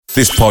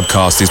This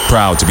podcast is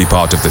proud to be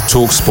part of the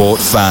TalkSport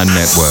Fan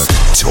Network.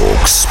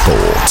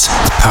 TalkSport.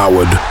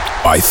 Powered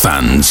by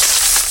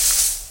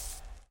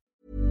fans.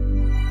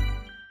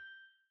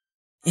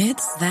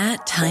 It's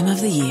that time of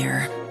the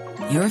year.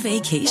 Your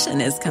vacation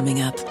is coming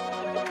up.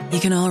 You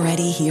can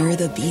already hear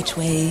the beach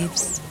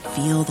waves,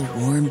 feel the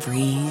warm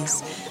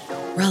breeze,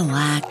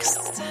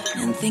 relax,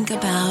 and think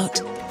about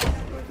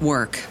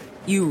work.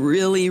 You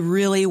really,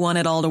 really want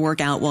it all to work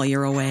out while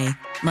you're away.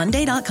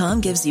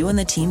 Monday.com gives you and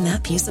the team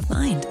that peace of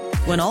mind.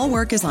 When all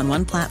work is on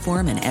one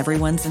platform and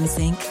everyone's in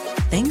sync,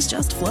 things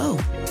just flow.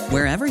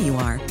 Wherever you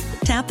are,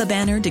 tap the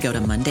banner to go to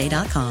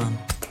Monday.com.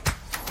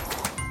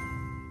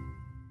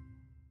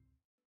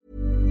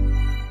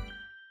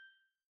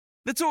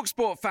 The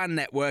TalkSport Fan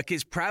Network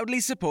is proudly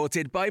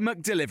supported by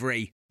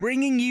McDelivery,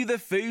 bringing you the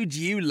food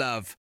you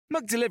love.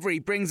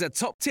 McDelivery brings a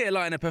top-tier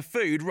lineup of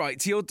food right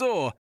to your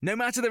door. No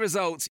matter the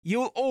result,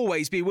 you'll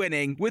always be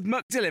winning with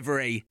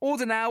McDelivery.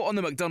 Order now on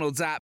the McDonald's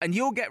app and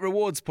you'll get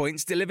rewards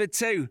points delivered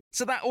too.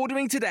 So that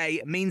ordering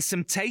today means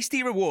some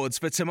tasty rewards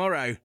for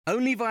tomorrow.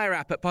 Only via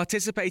app at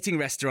participating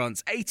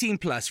restaurants. 18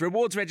 plus.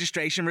 Rewards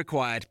registration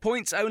required.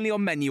 Points only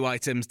on menu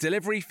items.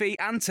 Delivery fee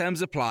and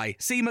terms apply.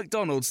 See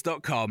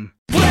mcdonalds.com.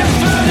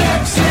 Brentford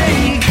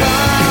FC,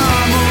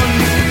 come on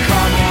you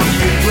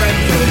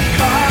Brentford,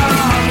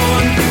 come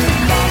on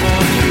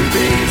you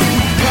Bees,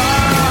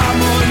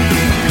 come on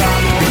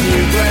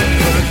you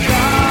Brentford,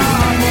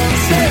 come on,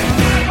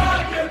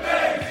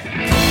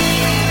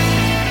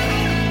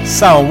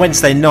 So on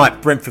Wednesday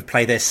night, Brentford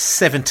play their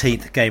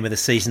 17th game of the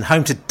season,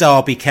 home to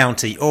Derby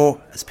County, or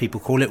as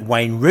people call it,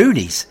 Wayne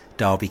Rooney's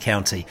Derby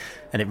County.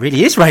 And it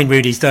really is Wayne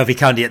Rooney's Derby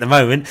County at the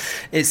moment.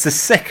 It's the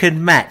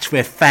second match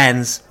where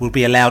fans will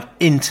be allowed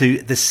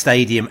into the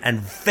stadium, and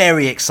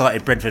very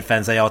excited Brentford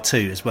fans they are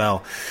too as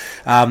well.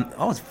 I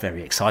was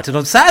very excited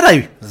on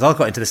Saturday as I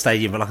got into the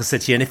stadium, but like I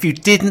said to you, and if you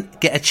didn't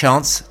get a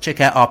chance,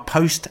 check out our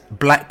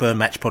post-Blackburn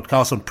match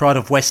podcast on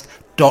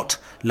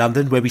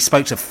prideofwest.london, where we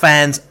spoke to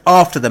fans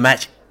after the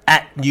match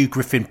at New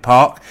Griffin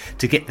Park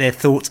to get their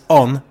thoughts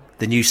on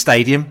the new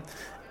stadium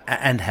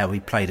and how we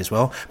played as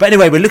well. But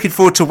anyway, we're looking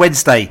forward to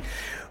Wednesday,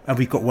 and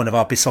we've got one of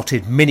our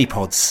besotted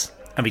mini-pods.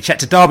 And we chat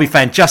to Derby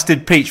fan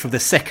Justin Peach from the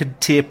Second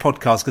Tier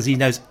podcast because he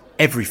knows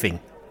everything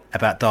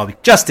about Derby.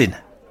 Justin,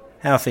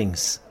 how are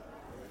things?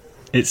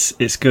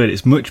 It's good.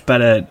 It's much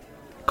better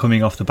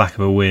coming off the back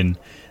of a win.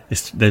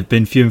 They've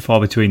been few and far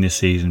between this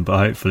season, but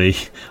hopefully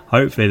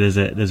there's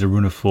a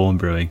run of form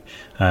brewing.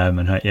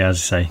 And yeah, as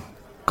I say,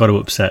 got to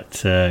upset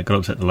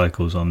the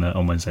locals on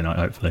Wednesday night.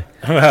 Hopefully.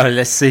 Well,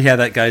 let's see how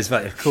that goes.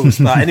 But of course,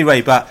 but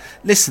anyway, but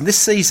listen, this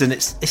season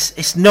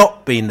it's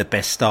not been the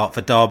best start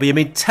for Derby. I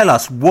mean, tell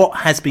us what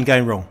has been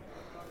going wrong.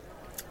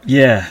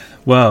 Yeah,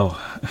 well,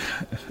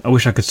 I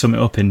wish I could sum it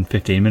up in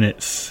 15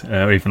 minutes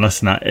or even less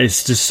than that.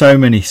 It's just so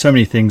many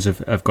things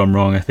have gone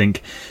wrong. I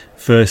think,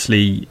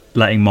 firstly,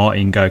 letting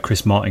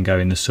Chris Martin go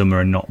in the summer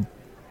and not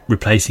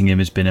replacing him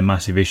has been a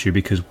massive issue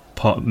because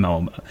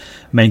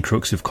main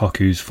crux of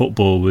Koku's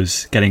football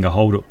was getting a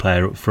hold-up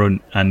player up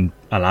front and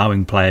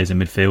allowing players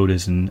and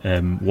midfielders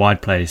and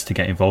wide players to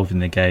get involved in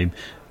the game.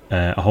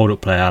 A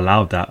hold-up player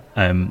allowed that,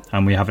 and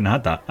we haven't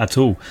had that at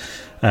all.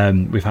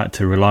 We've had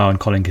to rely on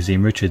Colin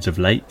Kazim-Richards of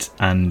late,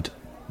 and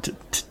to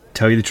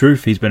tell you the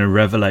truth, he's been a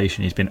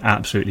revelation. He's been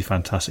absolutely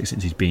fantastic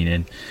since he's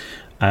been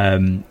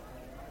in.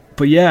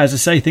 But yeah, as I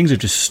say, things have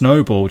just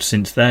snowballed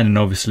since then, and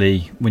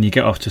obviously when you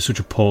get off to such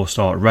a poor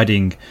start,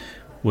 Reading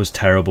was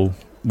terrible.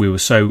 We were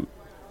so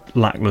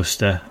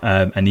lacklustre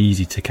and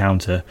easy to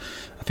counter.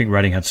 I think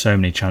Reading had so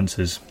many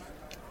chances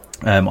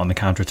on the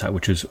counter-attack,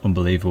 which was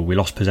unbelievable. We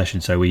lost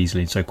possession so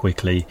easily and so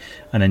quickly,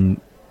 and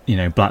then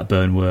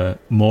Blackburn were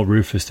more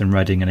ruthless than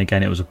Reading, and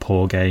again it was a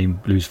poor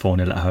game, lose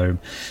 4-0 at home,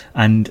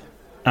 and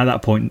at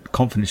that point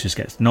confidence just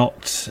gets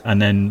knocked,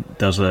 and then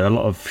there's a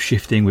lot of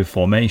shifting with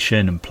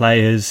formation and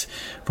players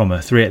from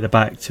a 3 at the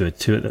back to a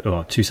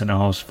 2 centre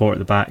halves, 4 at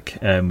the back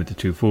with the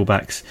 2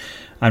 full-backs,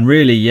 and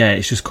really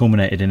it's just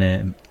culminated in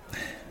a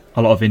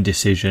lot of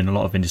indecision, a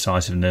lot of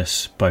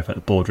indecisiveness, both at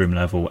the boardroom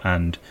level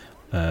and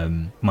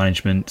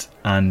management,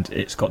 and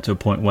it's got to a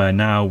point where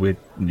now we're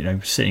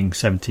sitting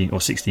 17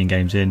 or 16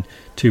 games in,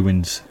 2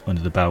 wins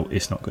under the belt.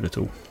 It's not good at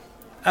all.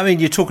 I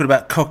mean, you're talking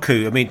about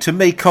Koku. I mean, to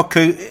me,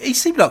 Koku, he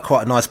seemed like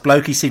quite a nice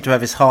bloke. He seemed to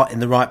have his heart in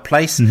the right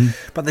place,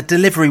 but the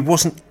delivery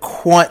wasn't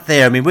quite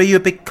there. I mean, were you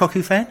a big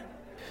Koku fan?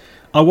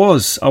 I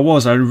was. I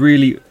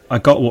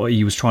got what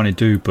he was trying to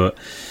do, but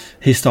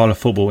his style of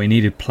football, he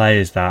needed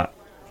players that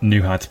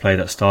knew how to play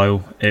that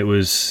style. It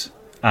was,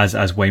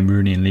 as Wayne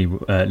Rooney and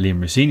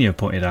Liam Rosenior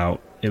pointed out,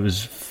 it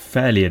was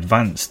fairly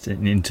advanced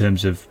in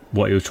terms of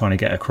what he was trying to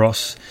get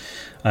across.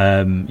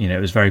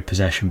 It was very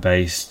possession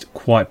based,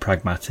 quite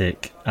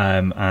pragmatic,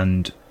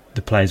 and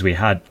the players we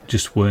had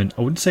just weren't.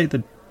 I wouldn't say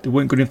that they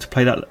weren't good enough to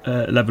play that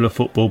level of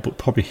football, but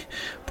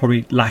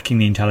probably lacking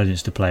the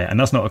intelligence to play it. And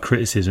that's not a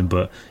criticism,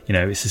 but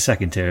it's the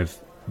second tier of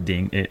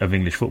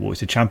English football.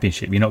 It's a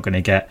championship. You're not going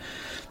to get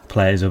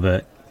players of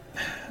a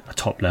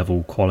top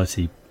level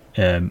quality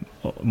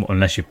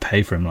unless you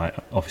pay for him, like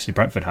obviously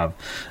Brentford have.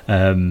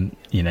 We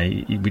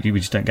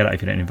just don't get it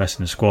if you don't invest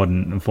in the squad,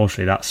 and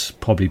unfortunately that's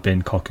probably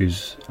been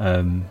Koku's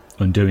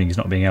undoing, is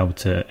not being able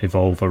to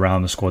evolve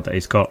around the squad that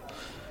he's got.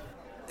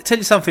 I'll tell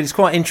you something, it's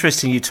quite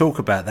interesting you talk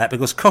about that,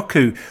 because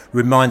Koku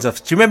reminds us,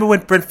 do you remember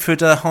when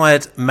Brentford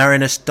hired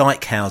Marinus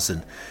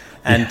Dijkhuizen?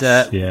 And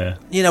yes,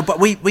 but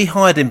we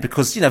hired him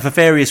because, for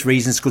various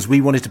reasons, because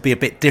we wanted to be a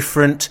bit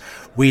different.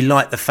 We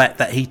liked the fact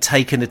that he'd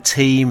taken a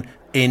team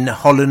in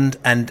Holland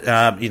and,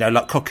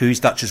 like Koku's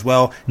Dutch as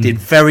well, did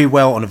very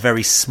well on a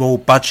very small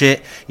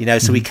budget,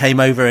 so we came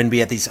over and we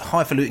had these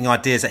highfalutin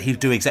ideas that he'd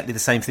do exactly the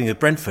same thing with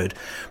Brentford.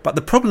 But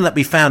the problem that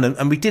we found,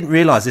 and we didn't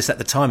realise this at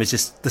the time, is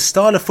just the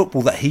style of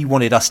football that he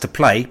wanted us to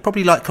play,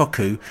 probably like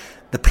Koku.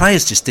 The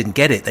players just didn't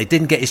get it. They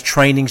didn't get his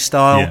training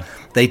style. Yeah.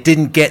 They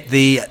didn't get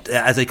the,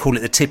 as they call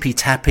it, the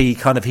tippy-tappy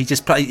kind of, he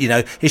just played,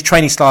 his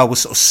training style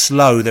was sort of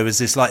slow. There was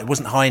this, it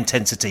wasn't high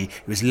intensity,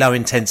 it was low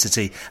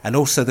intensity. And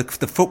also the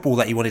football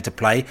that he wanted to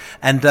play.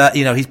 And,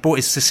 he's brought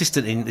his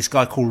assistant in, this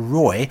guy called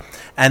Roy.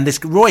 And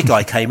this Roy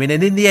guy came in,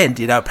 and in the end,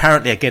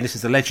 apparently, again, this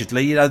is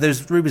allegedly,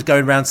 there's rumours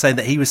going around saying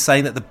that he was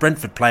saying that the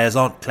Brentford players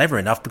aren't clever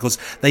enough because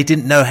they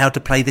didn't know how to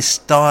play this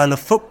style of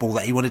football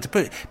that he wanted to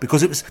put.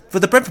 Because it was, for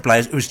the Brentford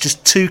players, it was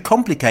just too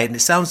complicated. And it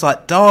sounds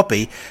like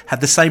Derby had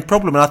the same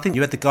problem. And I think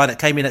you had the guy that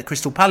came in at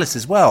Crystal Palace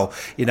as well,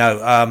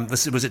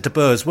 was it De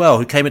Boer as well,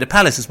 who came into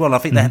Palace as well. And I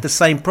think they had the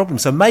same problem.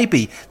 So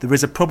maybe there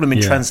is a problem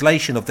in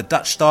translation of the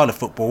Dutch style of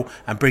football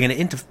and bringing it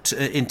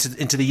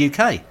into the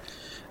UK.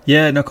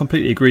 Yeah, no,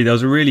 completely agree. There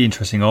was a really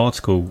interesting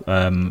article.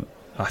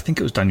 I think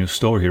it was Daniel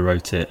Story who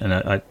wrote it, and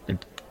I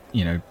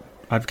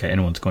advocate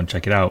anyone to go and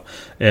check it out.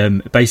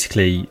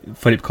 Basically,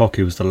 Philip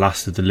Koku was the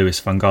last of the Louis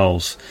van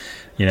Gaals.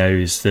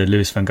 He's the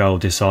Louis van Gaal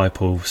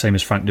disciple, same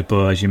as Frank de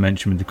Boer, as you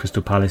mentioned, with the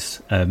Crystal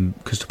Palace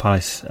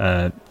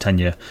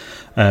tenure.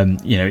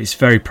 It's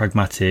very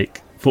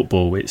pragmatic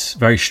football. It's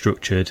very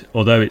structured,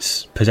 although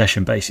it's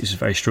possession based. It's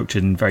very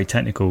structured and very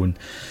technical. And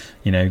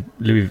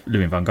Louis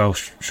van Gaal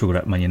struggled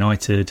at Man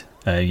United.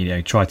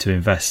 Tried to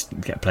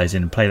invest, get players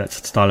in and play that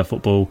style of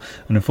football,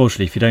 and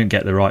unfortunately if you don't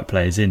get the right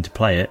players in to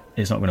play it,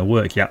 it's not going to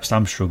work. Jaap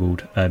Stam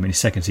struggled in his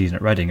second season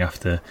at Reading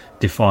after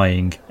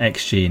defying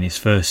XG in his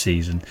first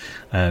season.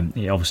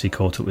 He obviously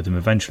caught up with them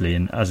eventually,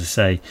 and as I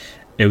say,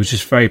 it was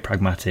just very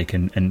pragmatic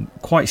and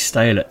quite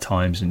stale at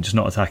times and just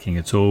not attacking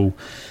at all,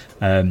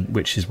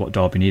 which is what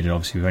Derby needed.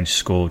 Obviously we've only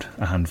scored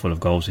a handful of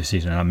goals this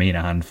season, and I mean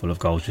a handful of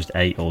goals, just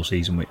 8 all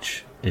season,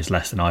 which is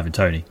less than Ivan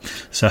Toney.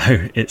 So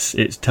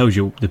it tells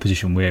you the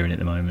position we're in at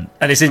the moment.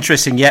 And it's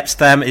interesting, Jaap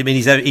Stam, I mean,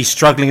 he's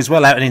struggling as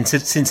well out in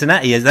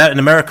Cincinnati. He's out in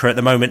America at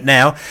the moment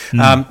now.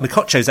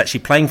 Mikocho's actually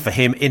playing for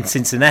him in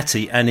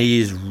Cincinnati, and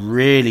he is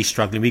really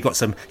struggling. We've got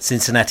some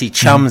Cincinnati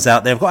chums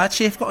out there. I've got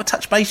to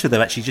touch base with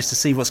them actually just to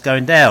see what's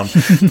going down.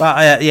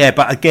 But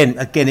again,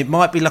 it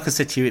might be, like I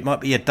said to you, it might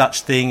be a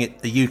Dutch thing,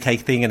 the UK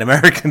thing, an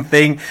American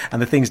thing,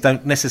 and the things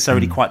don't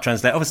necessarily quite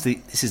translate.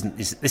 Obviously, this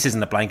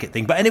isn't a blanket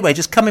thing. But anyway,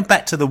 just coming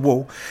back to the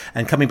wall,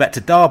 and coming back to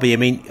Derby, I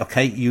mean,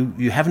 okay,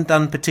 you haven't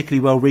done particularly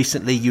well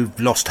recently. You've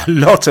lost a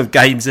lot of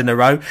games in a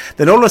row.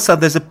 Then all of a sudden,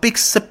 there's a big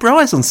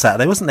surprise on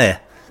Saturday, wasn't there?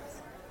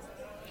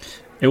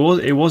 It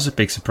was a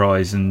big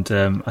surprise, and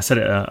I said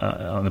it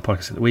on the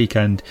podcast at the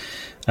weekend.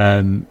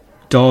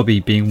 Derby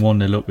being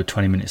 1-0 up with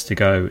 20 minutes to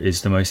go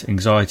is the most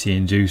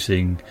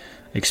anxiety-inducing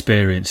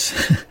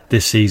experience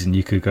this season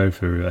you could go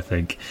through, I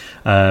think.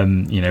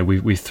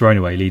 We've thrown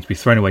away leads. We've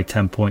thrown away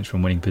 10 points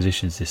from winning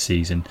positions this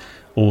season,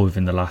 all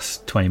within the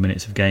last 20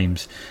 minutes of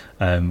games.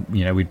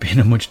 We'd be in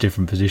a much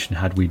different position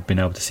had we been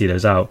able to see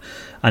those out.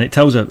 And it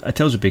tells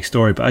a big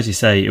story, but as you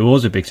say, it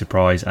was a big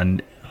surprise,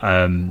 and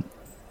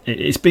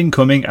it's been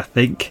coming, I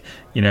think.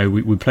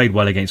 We played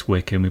well against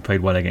Wycombe, we played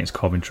well against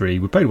Coventry,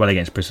 we played well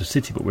against Bristol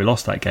City, but we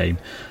lost that game.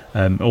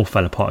 All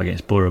fell apart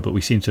against Borough, but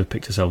we seem to have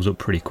picked ourselves up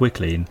pretty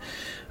quickly,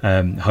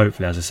 and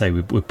hopefully, as I say,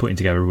 we're putting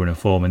together a run of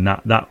form, and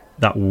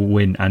that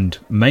win, and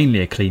mainly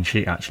a clean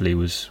sheet actually,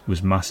 was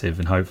massive,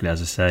 and hopefully,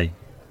 as I say,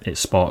 it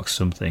sparks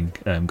something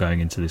going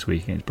into this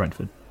week against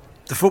Brentford.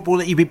 The football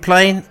that you've been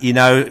playing,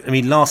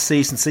 last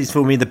season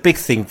for me, the big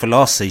thing for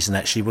last season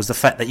actually was the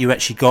fact that you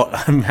actually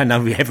got, I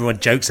know everyone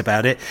jokes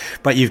about it,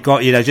 but you've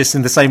got, just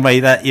in the same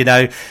way that,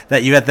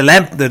 that you had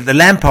the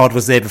Lampard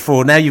was there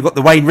before, now you've got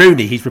the Wayne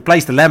Rooney. He's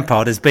replaced the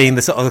Lampard as being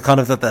the sort of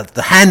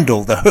the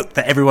handle, the hook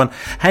that everyone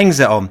hangs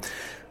it on.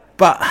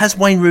 But has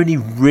Wayne Rooney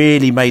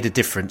really made a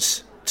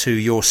difference to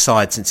your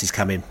side since he's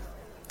come in?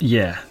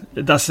 Yeah,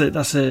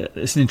 it's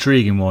an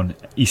intriguing one.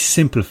 He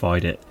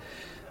simplified it.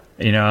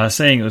 I was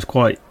saying it was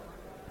quite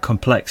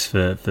complex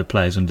for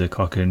players under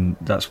Koch, and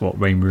that's what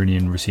Wayne Rooney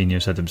and Rosinho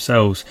said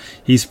themselves.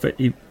 He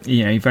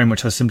very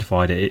much has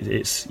simplified it.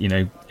 It's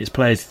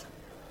players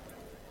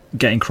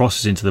getting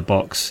crosses into the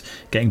box,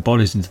 getting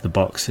bodies into the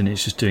box, and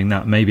it's just doing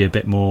that. Maybe a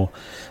bit more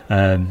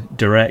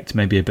direct,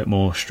 maybe a bit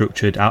more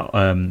structured out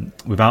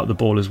without the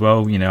ball as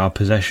well. Our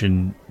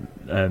possession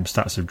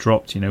stats have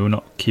dropped. We're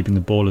not keeping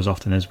the ball as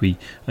often as we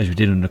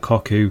did under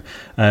Koku,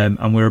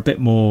 and we're a bit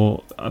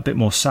more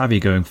savvy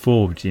going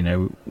forward.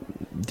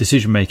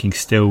 decision making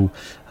still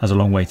has a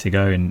long way to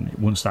go, and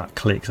once that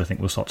clicks, I think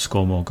we'll start to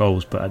score more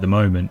goals. But at the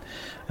moment,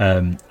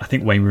 I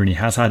think Wayne Rooney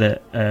has had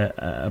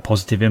a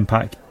positive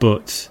impact,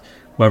 but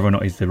whether or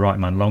not he's the right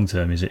man long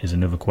term is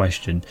another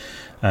question.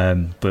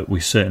 But we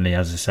certainly,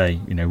 as I say,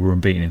 we're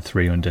unbeaten in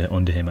 3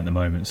 under him at the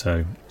moment,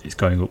 so it's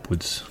going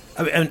upwards.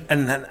 And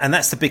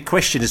that's the big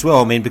question as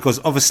well. I mean, because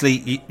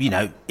obviously,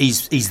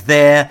 he's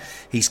there,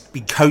 he's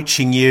been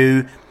coaching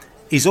you.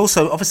 He's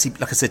also, obviously,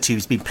 like I said to you,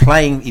 he's been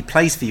playing. He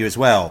plays for you as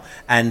well.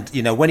 And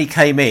when he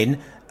came in,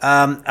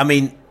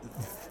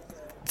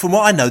 from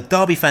what I know,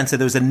 Derby fans said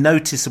there was a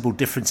noticeable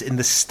difference in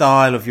the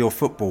style of your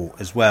football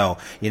as well.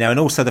 And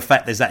also the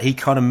fact is that he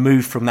kind of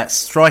moved from that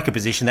striker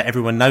position that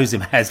everyone knows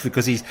him as,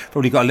 because he's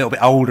probably got a little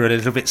bit older and a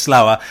little bit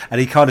slower, and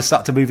he kind of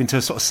started to move into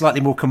a sort of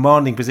slightly more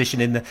commanding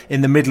position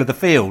in the middle of the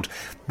field.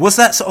 Was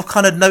that sort of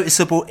kind of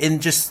noticeable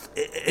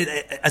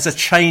as a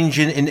change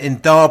in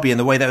Derby and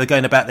the way they were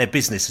going about their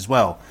business as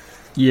well?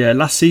 Yeah,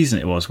 last season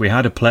it was. We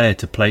had a player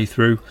to play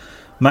through.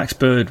 Max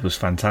Bird was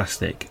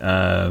fantastic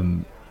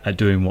at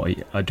doing what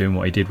he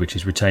did, which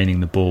is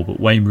retaining the ball. But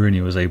Wayne Rooney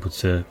was able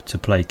to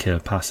play killer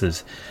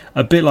passes,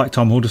 a bit like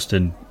Tom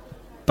Huddleston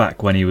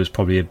back when he was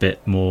probably a bit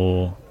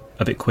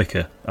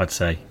quicker, I'd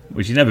say.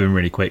 Which he's never been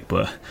really quick,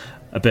 but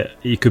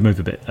he could move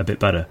a bit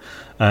better.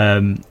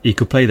 He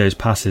could play those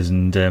passes,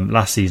 and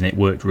last season it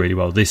worked really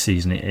well. This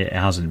season it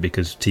hasn't,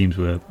 because teams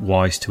were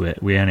wise to it.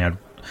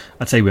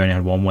 I'd say we only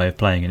had one way of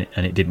playing,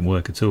 and it didn't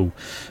work at all.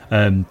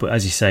 But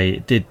as you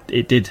say,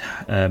 it did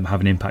have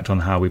an impact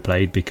on how we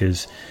played,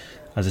 because,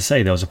 as I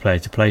say, there was a player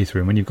to play through,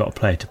 and when you've got a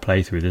player to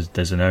play through,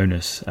 there's an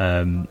onus.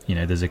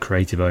 There's a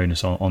creative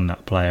onus on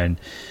that player,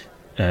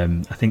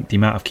 and I think the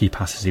amount of key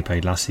passes he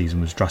played last season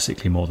was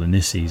drastically more than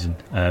this season.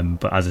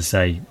 But as I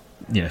say,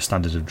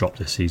 standards have dropped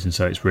this season,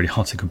 so it's really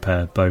hard to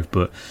compare both.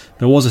 But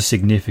there was a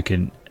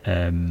significant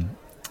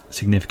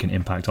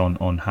impact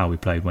on how we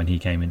played when he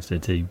came into the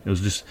team. It was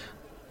just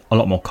a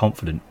lot more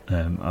confident,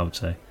 I would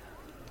say.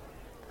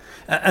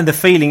 And the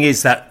feeling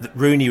is that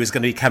Rooney was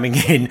going to be coming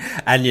in,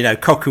 and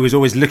Cocu was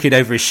always looking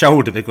over his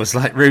shoulder, because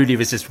Rooney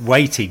was just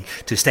waiting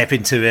to step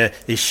into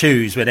his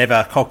shoes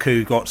whenever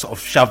Cocu got sort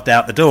of shoved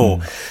out the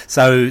door.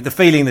 So the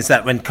feeling is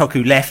that when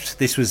Cocu left,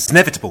 this was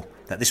inevitable,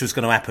 that this was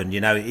going to happen.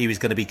 He was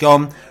going to be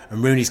gone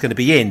and Rooney's going to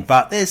be in.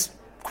 But there's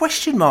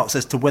question marks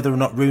as to whether or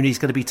not Rooney's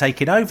going to be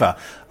taking over.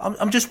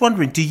 I'm just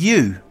wondering, do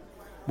you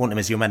want him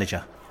as your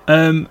manager?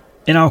 In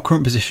our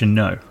current position,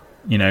 no.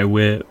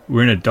 We're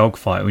in a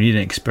dogfight. We need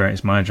an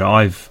experienced manager.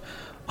 I've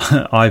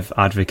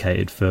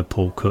advocated for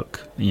Paul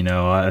Cook.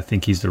 I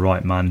think he's the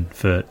right man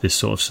for this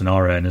sort of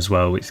scenario, and as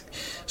well, it's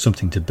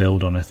something to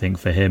build on, I think,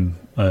 for him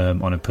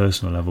on a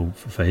personal level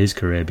for his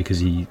career, because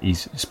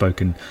he's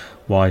spoken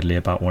widely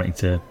about wanting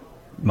to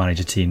manage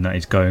a team that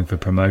is going for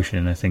promotion,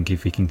 and I think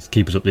if he can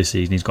keep us up this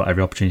season, he's got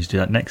every opportunity to do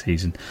that next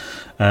season.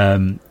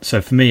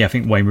 So for me, I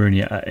think Wayne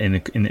Rooney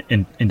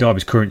in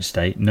Derby's current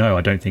state, no,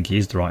 I don't think he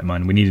is the right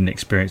man. We need an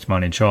experienced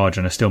man in charge,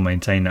 and I still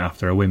maintain that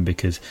after a win,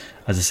 because,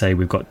 as I say,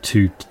 we've got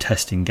 2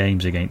 testing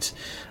games against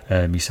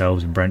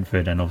yourselves in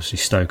Brentford and obviously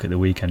Stoke at the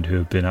weekend, who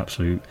have been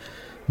absolute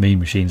mean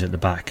machines at the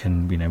back,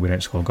 and we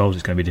don't score goals.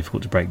 It's going to be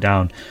difficult to break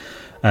down.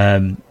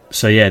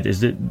 So yeah,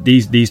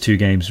 these 2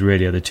 games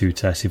really are the 2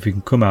 tests. If we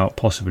can come out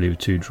possibly with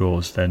 2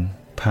 draws, then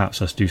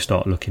perhaps us do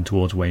start looking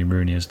towards Wayne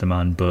Rooney as the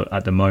man. But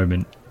at the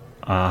moment,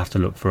 I have to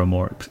look for a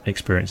more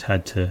experienced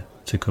head to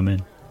come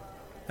in.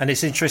 And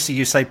it's interesting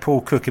you say Paul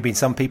Cook. I mean,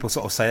 some people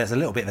sort of say that's a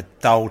little bit of a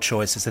dull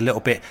choice. It's a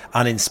little bit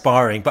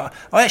uninspiring. But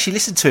I actually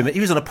listened to him. He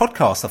was on a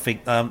podcast, I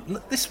think,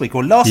 this week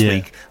or last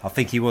week. I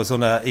think he was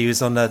on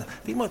the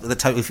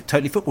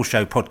Totally Football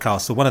Show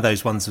podcast, or one of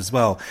those ones as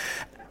well.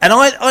 And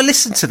I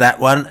listened to that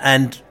one,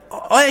 and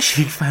I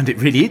actually found it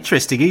really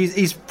interesting.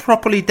 He's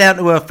properly down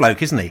to earth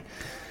bloke, isn't he?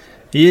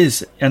 He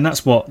is, and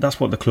that's what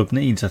the club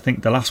needs. I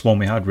think the last one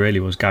we had really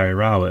was Gary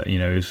Rowett.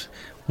 He's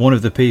one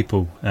of the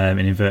people, in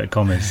inverted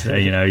commas.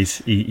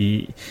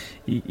 You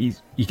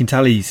can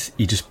tell he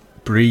just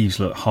breathes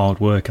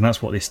hard work, and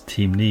that's what this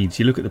team needs.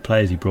 You look at the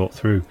players he brought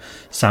through: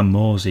 Sam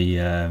Morsey,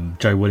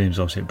 Joe Williams,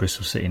 obviously at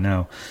Bristol City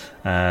now.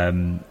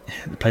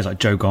 Players like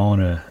Joe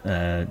Garner,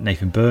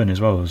 Nathan Byrne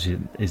as well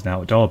is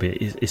now at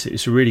Derby.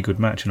 It's a really good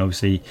match, and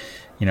obviously,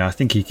 I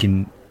think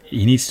he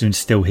needs to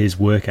instill his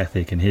work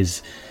ethic and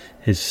his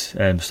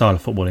style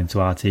of football into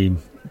our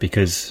team,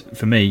 because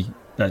for me,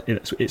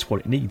 it's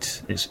what it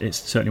needs. It's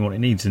certainly what it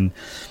needs, and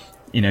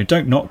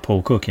don't knock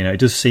Paul Cook. It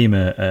does seem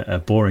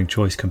a boring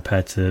choice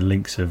compared to the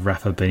links of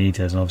Rafa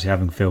Benitez and obviously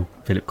having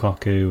Philip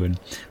Cocu and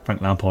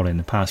Frank Lampard in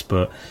the past,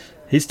 but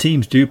his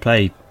teams do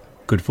play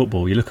good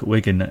football. You look at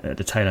Wigan at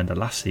the tail end of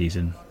last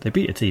season; they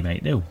beat a team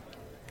 8-0.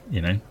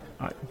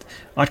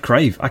 I'd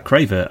crave a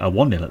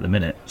 1-0 at the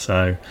minute.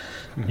 So,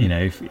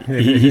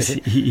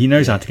 he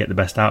knows how to get the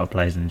best out of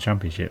players in the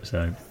Championship.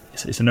 So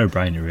it's a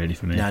no-brainer really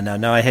for me.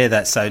 No, I hear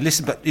that. So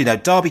listen, but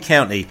Derby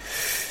County,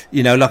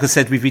 like I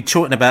said, we've been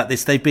talking about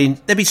this. They've been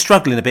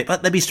struggling a bit,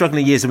 but they've been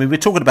struggling years. I mean, we're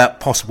talking about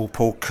possible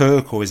Paul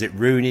Kirk, or is it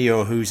Rooney,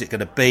 or who's it going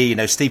to be?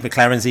 Steve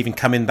McLaren's even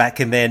coming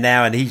back in there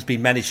now, and he's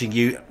been managing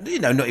you.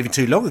 Not even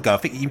too long ago. I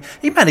think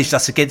he managed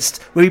us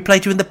against where he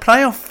played you in the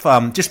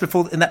playoff, just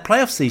before in that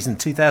playoff season,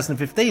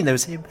 2015. There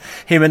was him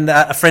and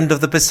a friend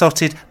of the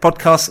Besotted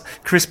podcast,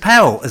 Chris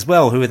Powell, as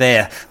well, who were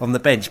there on the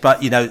bench.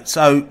 But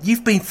so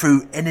you've been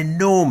through an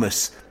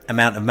enormous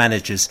amount of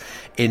managers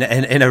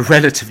in a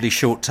relatively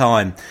short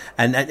time,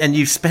 and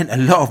you've spent a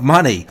lot of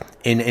money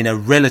in a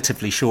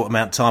relatively short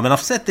amount of time. And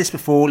I've said this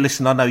before.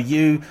 Listen, I know,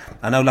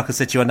 like I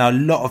said to you, I know a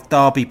lot of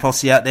Derby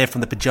posse out there, from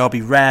the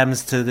Punjabi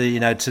Rams to the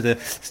to the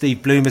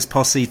Steve Bloomer's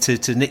posse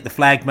to Nick the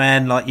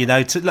Flagman.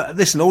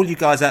 Listen, all you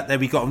guys out there,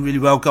 we got on really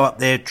well. Go up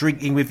there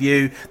drinking with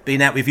you,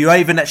 being out with you. I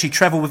even actually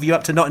travelled with you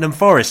up to Nottingham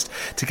Forest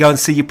to go and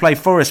see you play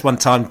Forest one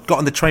time. Got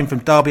on the train from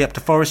Derby up to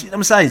Forest. You know what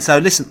I'm saying? So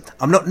listen,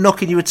 I'm not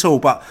knocking you at all,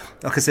 but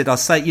like I said, I'll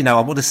say,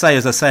 I want to say,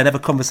 as I say, and have a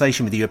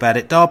conversation with you about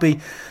it.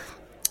 Derby,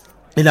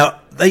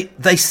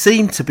 they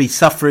seem to be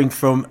suffering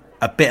from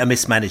a bit of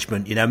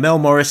mismanagement. Mel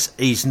Morris,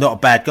 he's not a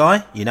bad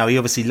guy. He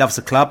obviously loves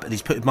the club and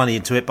he's put money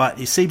into it, but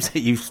it seems that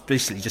you've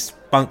basically just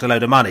spunked a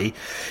load of money,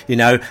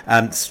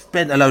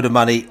 spent a load of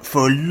money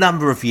for a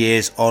number of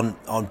years on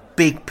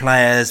big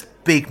players,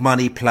 big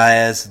money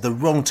players, the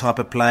wrong type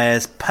of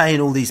players, paying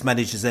all these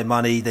managers their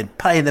money, then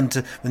paying them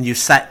to when you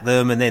sack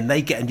them, and then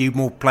they get new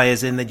more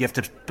players in, then you have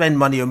to spend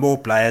money on more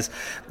players,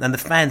 and the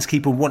fans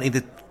keep on wanting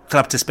the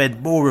club to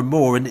spend more and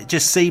more, and it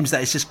just seems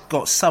that it's just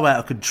got so out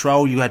of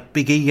control. You had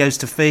big egos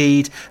to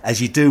feed, as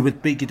you do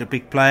with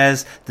big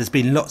players. There's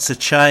been lots of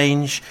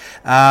change.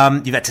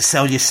 You've had to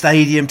sell your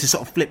stadium to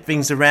sort of flip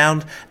things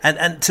around,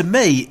 and to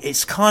me,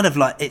 it's kind of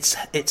like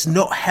it's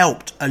not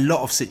helped a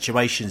lot of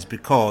situations,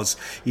 because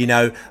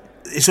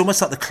it's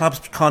almost like the club's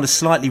kind of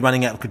slightly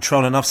running out of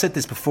control. And I've said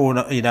this before,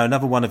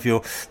 another one of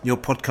your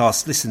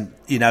podcasts. Listen,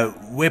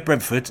 we're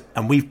Brentford,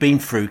 and we've been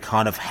through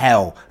kind of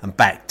hell and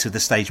back to the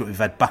stage where we've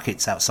had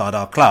buckets outside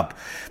our club,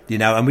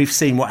 and we've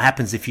seen what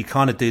happens if you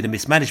kind of do the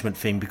mismanagement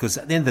thing, because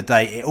at the end of the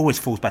day, it always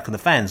falls back on the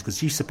fans,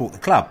 because you support the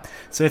club.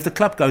 So if the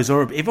club goes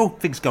horribly, if all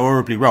things go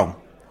horribly wrong,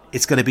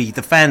 it's going to be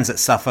the fans that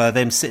suffer,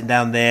 them sitting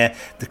down there.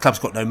 The club's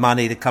got no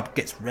money, the club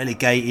gets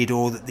relegated,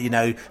 or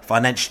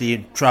financially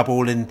in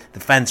trouble, and the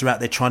fans are out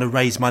there trying to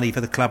raise money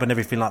for the club and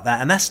everything like that,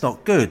 and that's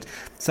not good.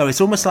 So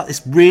it's almost like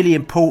it's really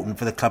important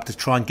for the club to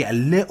try and get a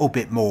little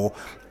bit more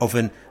of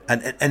an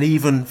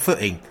even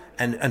footing,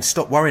 and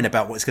stop worrying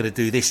about what it's going to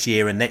do this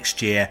year and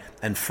next year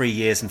and 3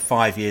 years and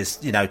 5 years.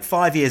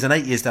 5 years and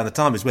 8 years down the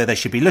time is where they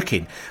should be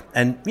looking.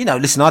 And,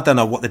 listen, I don't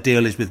know what the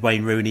deal is with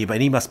Wayne Rooney,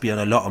 but he must be on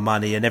a lot of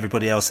money, and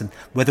everybody else, and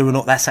whether or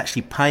not that's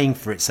actually paying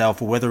for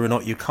itself, or whether or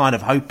not you're kind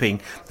of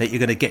hoping that you're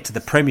going to get to the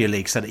Premier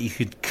League so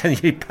that can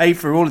you pay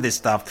for all of this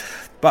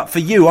stuff. But for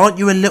you, aren't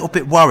you a little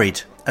bit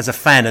worried as a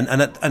fan,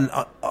 and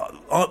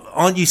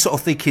aren't you sort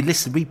of thinking,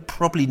 listen, we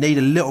probably need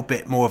a little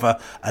bit more of a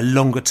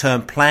longer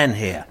term plan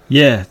here?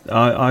 Yeah,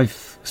 I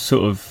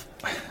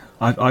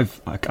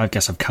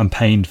guess I've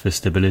campaigned for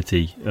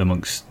stability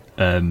amongst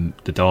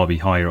the Derby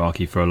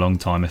hierarchy for a long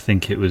time. I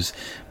think it was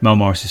Mel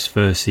Morris's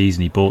first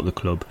season he bought the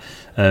club.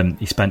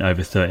 He spent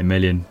over 30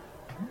 million.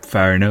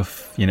 Fair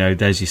enough,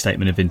 there's your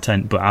statement of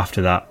intent. But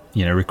after that,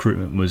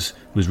 recruitment was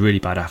really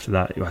bad after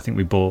that. I think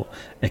we bought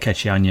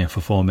Ikechi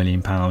for £4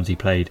 million. He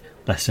played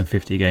less than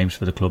 50 games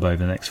for the club over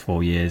the next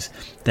 4 years.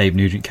 Dave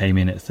Nugent came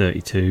in at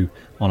 32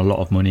 on a lot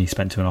of money,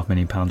 spent £2.5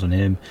 million on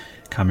him.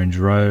 Cameron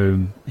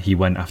Jerome, he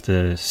went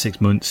after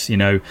 6 months.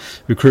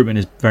 Recruitment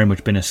has very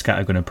much been a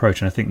scattergun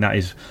approach, and I think that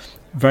is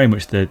very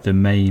much the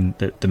main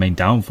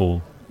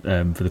downfall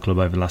for the club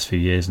over the last few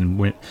years,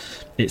 and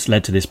it's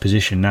led to this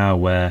position now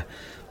where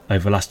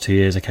over the last 2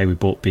 years, okay, we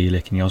bought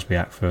Bielik and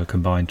Jozwiak for a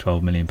combined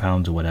 £12 million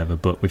or whatever,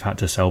 but we've had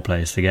to sell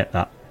players to get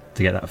that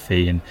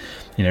fee, and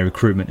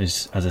recruitment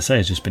is, as I say,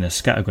 has just been a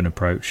scattergun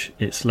approach.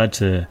 It's led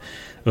to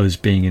us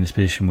being in this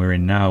position we're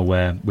in now,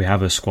 where we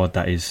have a squad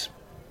that is,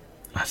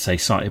 I'd say,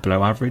 slightly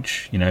below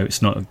average.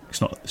 It's not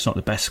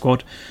the best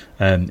squad.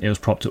 It was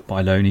propped up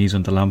by loanees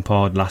under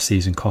Lampard. Last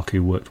season,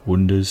 Koku worked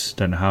wonders.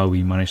 Don't know how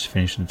we managed to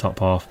finish in the top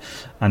half.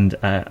 And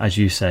as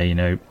you say,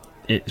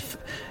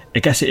 I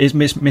guess it is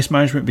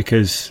mismanagement,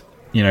 because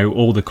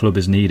all the club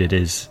has needed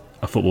is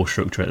a football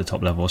structure at the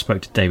top level. I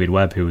spoke to David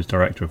Webb, who was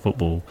director of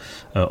football,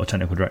 or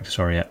technical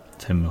director, at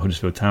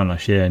Huddersfield Town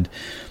last year, and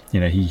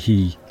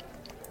he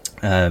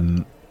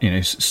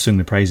sung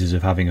the praises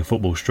of having a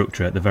football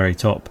structure at the very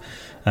top,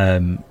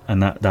 and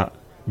that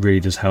really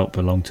does help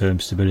the long-term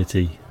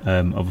stability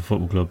of a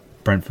football club.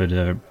 Brentford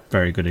are a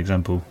very good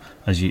example,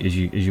 as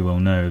you well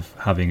know, of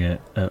having a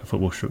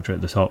football structure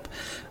at the top.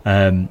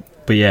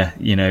 But yeah,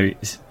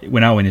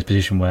 we're now in this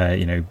position where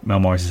Mel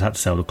Morris has had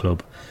to sell the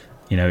club.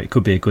 It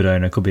could be a good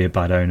owner, it could be a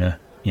bad owner.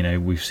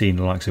 We've seen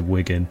the likes of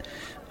Wigan,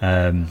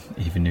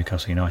 even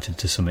Newcastle United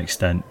to some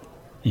extent,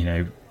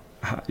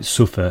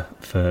 suffer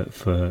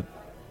for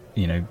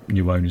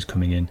new owners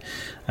coming in,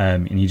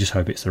 and you just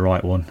hope it's the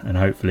right one. And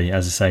hopefully,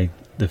 as I say,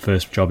 the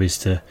first job is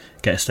to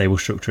get a stable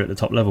structure at the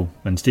top level,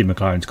 and Steve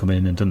McLaren's come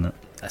in and done that.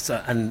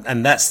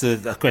 And that's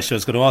the question I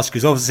was going to ask,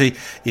 because obviously,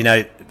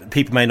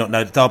 people may not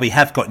know that Derby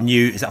have got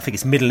new, I think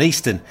it's Middle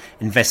Eastern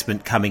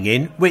investment coming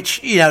in,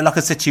 which, like I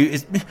said to you,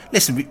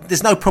 listen,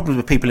 there's no problem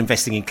with people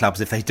investing in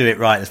clubs if they do it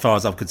right, as far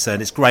as I'm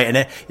concerned. It's great,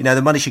 and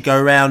the money should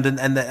go around,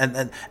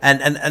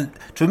 and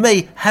for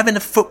me, having a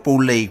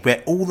football league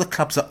where all the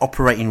clubs are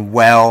operating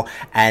well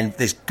and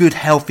there's good,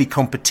 healthy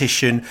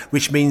competition,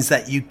 which means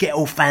that you get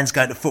all fans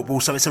going to football,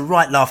 so it's a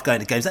right laugh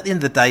going to games. At the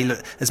end of the day,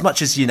 look, as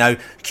much as,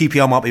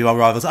 QPR might be our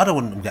rivals, I don't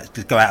want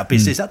to go out of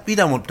business. We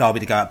don't want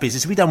Derby to go out of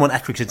business. We don't want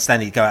Accrington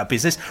Stanley to go out of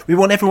business. We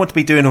want everyone to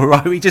be doing all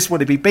right. We just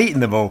want to be beating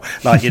them all,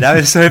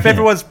 So if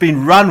everyone's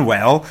been run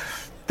well,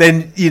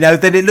 then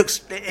then it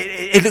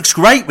looks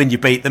great when you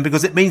beat them,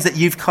 because it means that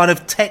you've kind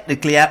of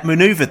technically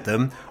outmaneuvered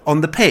them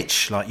on the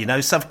pitch,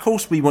 So of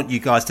course we want you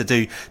guys to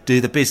do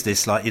the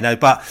business,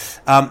 But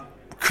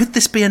could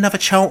this be another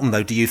Charlton,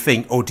 though? Do you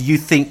think, or do you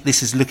think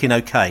this is looking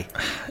okay?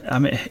 I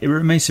mean, it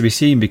remains to be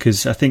seen,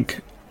 because I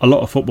think a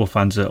lot of football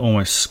fans are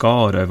almost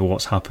scarred over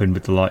what's happened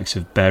with the likes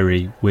of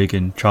Bury,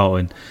 Wigan,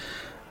 Charlton.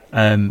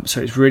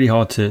 So it's really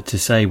hard to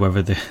say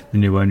whether the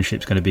new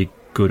ownership's going to be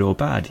good or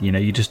bad.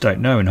 You just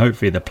don't know, and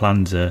hopefully the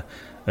plans are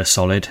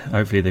solid.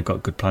 Hopefully they've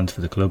got good plans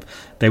for the club.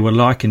 They were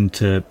likened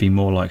to be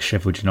more like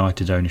Sheffield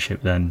United's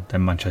ownership than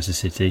Manchester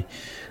City,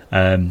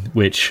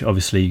 which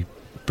obviously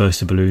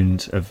burst the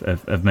balloons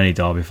of many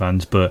Derby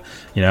fans. But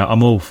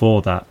I'm all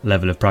for that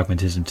level of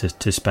pragmatism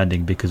to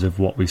spending, because of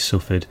what we've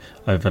suffered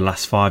over the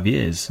last 5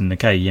 years. And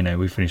okay,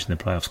 we finished in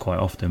the playoffs quite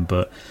often,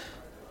 but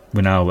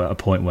we're now at a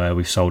point where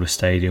we've sold a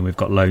stadium, we've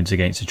got loans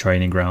against a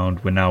training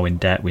ground, we're now in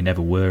debt. We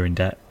never were in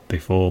debt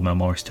before Mel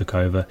Morris took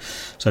over.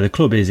 So the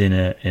club is in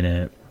a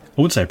I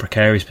wouldn't say a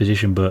precarious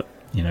position, but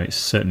it's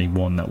certainly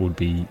one that would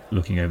be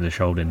looking over the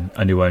shoulder. And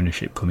a new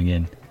ownership coming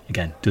in,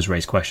 again, does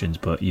raise questions,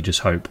 but you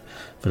just hope,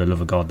 for the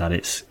love of God, that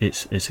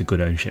it's a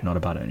good ownership, not a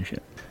bad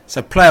ownership.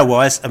 So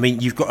player-wise, I mean,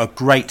 you've got a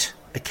great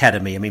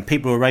academy. I mean,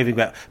 people are raving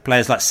about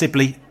players like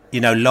Sibley,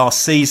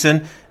 last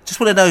season.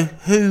 Just want to know,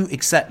 who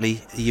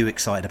exactly are you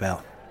excited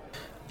about?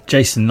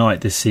 Jason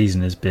Knight this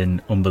season has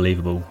been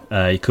unbelievable.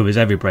 He covers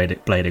every blade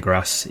of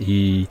grass.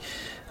 He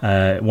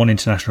one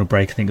international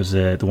break, I think it was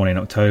the one in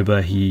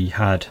October. He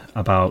had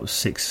about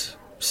six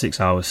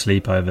hours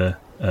sleep over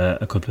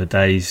a couple of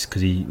days,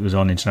 because he was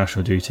on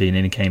international duty, and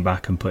then he came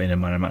back and put in a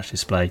man of match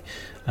display.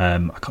 I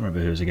can't remember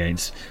who it was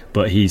against,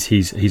 but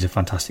he's a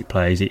fantastic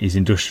player. He's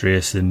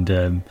industrious,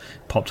 and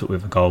popped up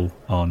with a goal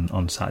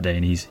on Saturday,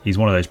 and he's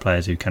one of those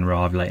players who can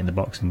arrive late in the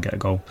box and get a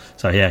goal.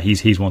 So yeah,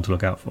 he's one to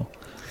look out for.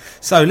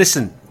 So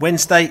listen,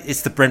 Wednesday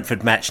it's the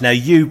Brentford match. Now,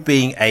 you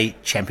being a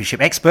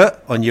championship expert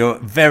on your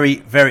very,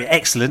 very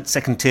excellent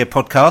second tier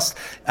podcast,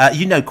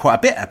 you know quite a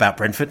bit about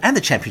Brentford and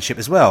the championship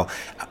as well.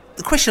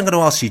 The question I'm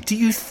going to ask you, do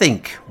you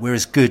think we're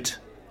as good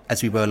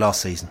as we were last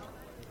season?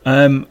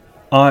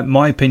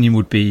 My opinion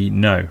would be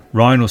no.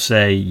 Ryan will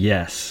say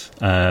yes.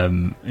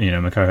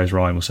 My co-host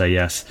Ryan will say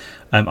yes.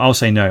 I'll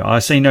say no. I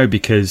say no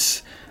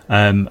because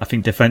I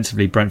think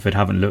defensively Brentford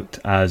haven't looked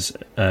as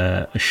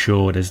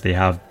assured as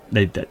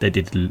they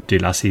did do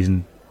last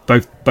season.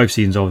 Both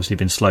seasons obviously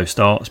been slow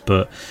starts,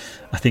 but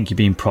I think you're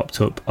being propped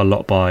up a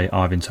lot by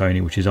Ivan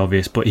Toney, which is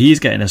obvious. But he's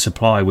getting a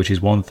supply, which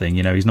is one thing.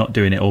 He's not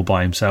doing it all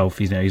by himself.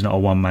 He's not a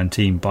one-man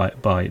team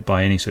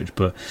by any such.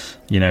 But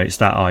it's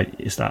that I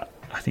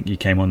think you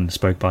came on and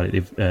spoke about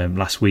it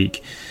last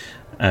week.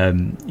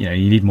 You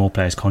need more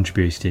players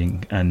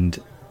contributing, and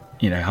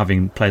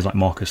having players like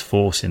Marcus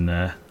Force in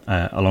there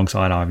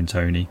alongside Ivan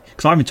Toney,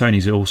 because Ivan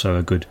Toney's also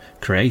a good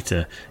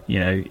creator.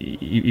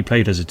 He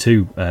played as a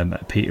two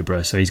at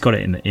Peterborough, so he's got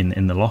it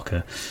in the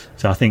locker.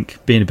 So I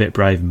think being a bit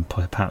brave and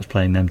perhaps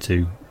playing them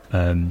two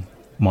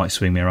might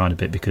swing me around a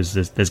bit, because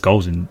there's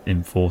goals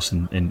in Force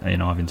and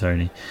in Ivan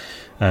Toney.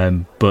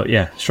 But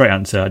yeah, straight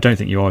answer, I don't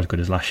think you are as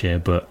good as last year,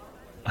 but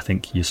I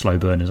think you're slow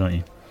burners, aren't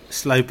you?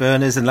 Slow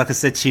burners, and like I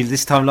said to you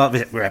this time,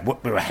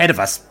 we're ahead of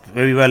us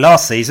where we were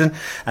last season.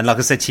 And like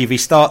I said to you, we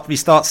start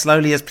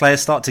slowly as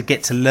players start to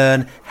get to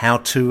learn how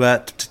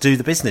to do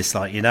the business,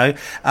 in the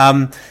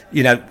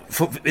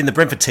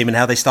Brentford team, and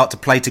how they start to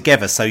play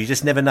together. So you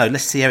just never know.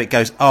 Let's see how it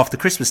goes after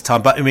Christmas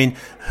time. But I mean,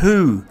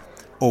 who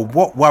or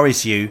what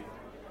worries you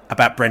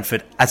about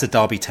Brentford as a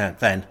Derby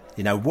fan?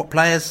 What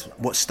players,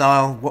 what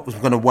style, what was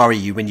going to worry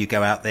you when you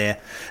go out there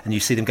and you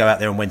see them go out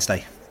there on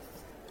Wednesday?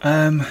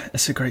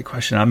 That's a great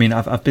question. I mean,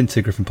 I've been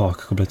to Griffin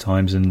Park a couple of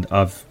times, and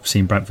I've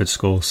seen Brentford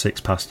score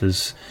 6 past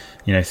us,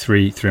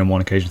 three on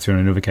one occasion, 3 on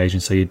another occasion,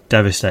 so you're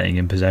devastating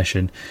in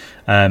possession.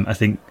 I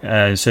think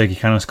Sergi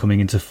Canos coming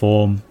into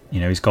form,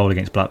 his goal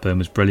against Blackburn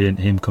was brilliant.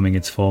 Him coming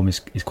into form is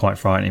quite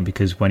frightening,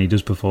 because when he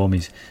does perform,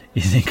 he's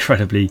an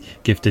incredibly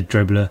gifted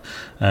dribbler.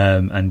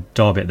 And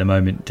Derby at the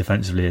moment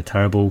defensively are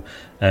terrible.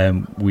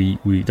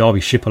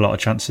 Derby ship a lot of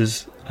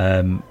chances.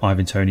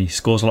 Ivan Toney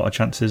scores a lot of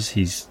chances.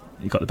 He's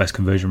got the best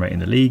conversion rate in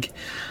the league.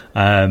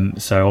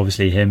 So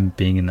obviously him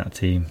being in that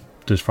team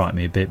does frighten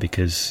me a bit,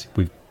 because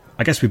we've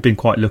been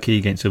quite lucky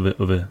against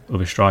other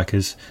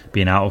strikers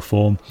being out of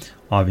form.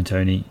 Ivan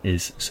Toney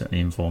is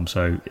certainly in form.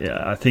 So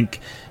I think,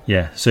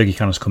 Sergei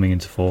Canós coming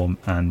into form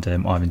and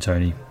Ivan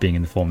Toney being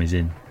in the form he's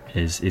in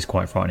is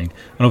quite frightening.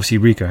 And obviously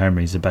Rico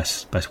Henry is the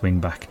best wing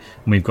back,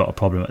 and we've got a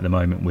problem at the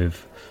moment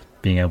with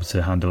being able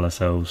to handle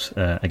ourselves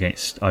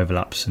against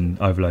overlaps and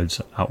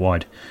overloads out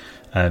wide.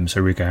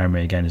 So Rico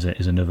Henry again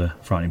is another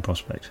frightening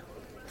prospect.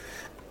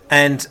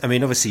 And I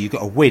mean, obviously you've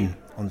got a win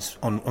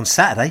on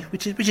Saturday,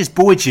 which has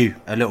buoyed you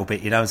a little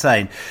bit. You know what I'm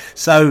saying?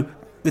 So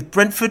with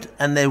Brentford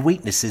and their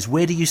weaknesses,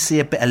 where do you see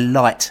a bit of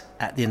light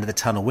at the end of the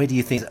tunnel? Where do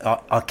you think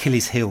our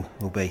Achilles heel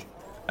will be?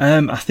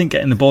 I think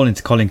getting the ball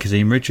into Colin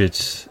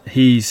Kazim-Richards.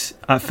 He's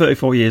at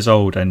 34 years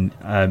old and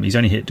he's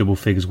only hit double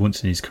figures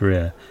once in his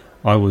career.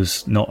 I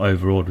was not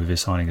overawed with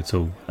his signing at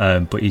all.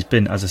 But he's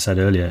been, as I said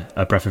earlier,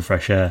 a breath of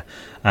fresh air.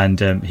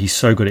 And he's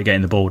so good at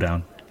getting the ball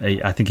down.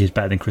 I think he's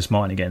better than Chris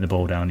Martin at getting the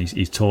ball down.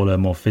 He's taller,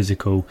 more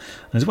physical.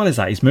 And as well as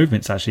that, his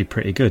movement's actually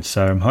pretty good.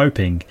 So I'm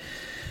hoping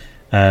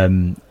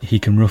he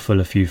can ruffle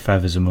a few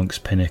feathers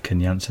amongst Pinnock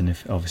and Janssen,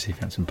 if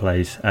Janssen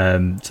plays.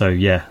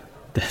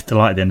 The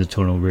light at the end of the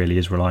tunnel really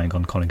is relying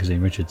on Colin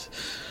Kazim-Richards.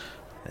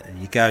 There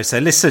you go. So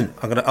listen,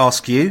 I'm going to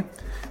ask you,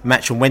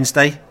 match on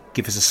Wednesday,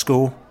 give us a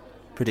score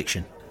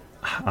prediction.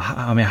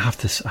 I have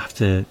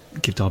to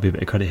give Derby a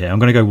bit of credit here. I'm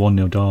going to go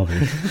 1-0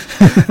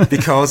 Derby.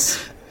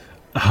 Because?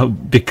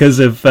 Because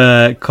of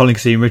Colin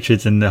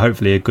Kazim-Richards and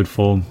hopefully a good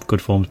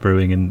form's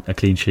brewing and a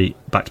clean sheet,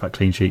 back-to-back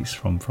clean sheets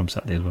from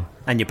Saturday as well.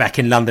 And you're back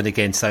in London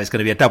again, so it's going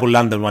to be a double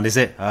London one, is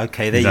it?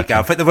 Okay, there exactly.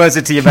 You go. Put the words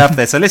into your mouth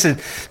there. So listen,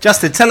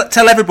 Justin,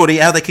 tell everybody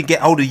how they can get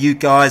hold of you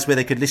guys, where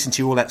they could listen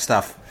to you, all that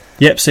stuff.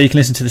 Yep, so you can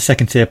listen to the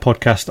Second Tier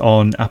podcast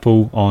on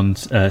Apple, on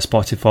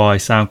Spotify,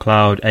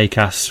 SoundCloud,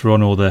 Acast. We're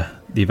on all the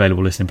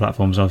available listening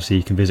platforms. Obviously,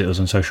 you can visit us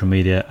on social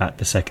media at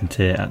the Second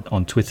Tier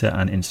on Twitter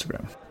and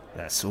Instagram.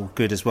 That's all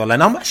good as well.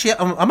 And I'm actually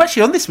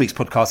on this week's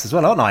podcast as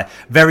well, aren't I?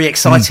 Very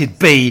excited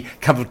Bee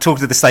come talk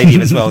to the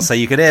stadium as well. So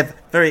you could have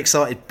very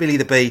excited Billy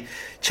the Bee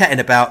chatting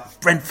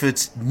about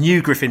Brentford's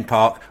new Griffin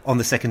Park on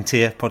the Second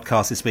Tier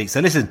podcast this week. So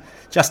listen,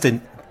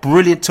 Justin,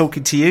 brilliant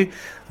talking to you.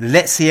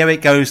 Let's see how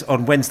it goes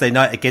on Wednesday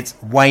night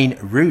against Wayne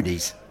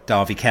Rooney's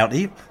Derby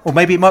County. Or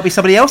maybe it might be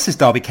somebody else's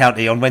Derby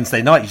County on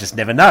Wednesday night. You just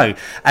never know.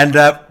 And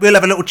we'll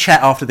have a little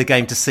chat after the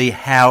game to see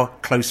how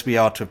close we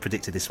are to have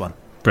predicted this one.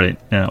 Brilliant.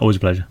 Yeah, always a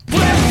pleasure.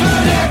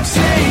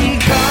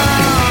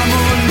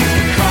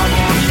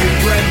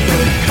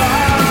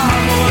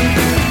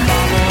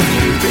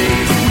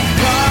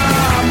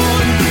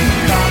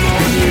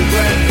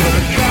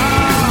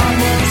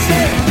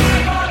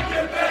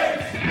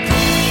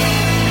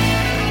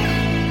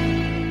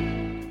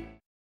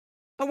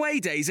 Away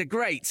days are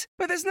great,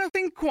 but there's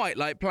nothing quite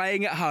like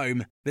playing at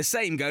home. The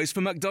same goes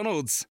for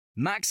McDonald's.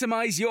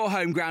 Maximise your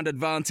home ground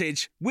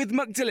advantage with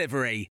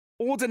McDelivery.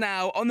 Order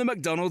now on the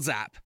McDonald's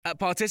app. At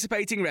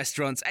participating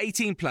restaurants,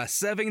 18 plus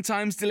serving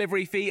times,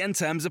 delivery fee and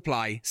terms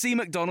apply. See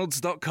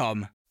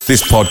mcdonalds.com.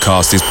 This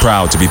podcast is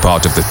proud to be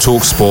part of the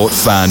TalkSport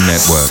Fan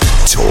Network.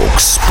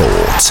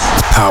 TalkSport.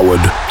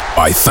 Powered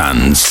by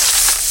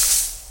fans.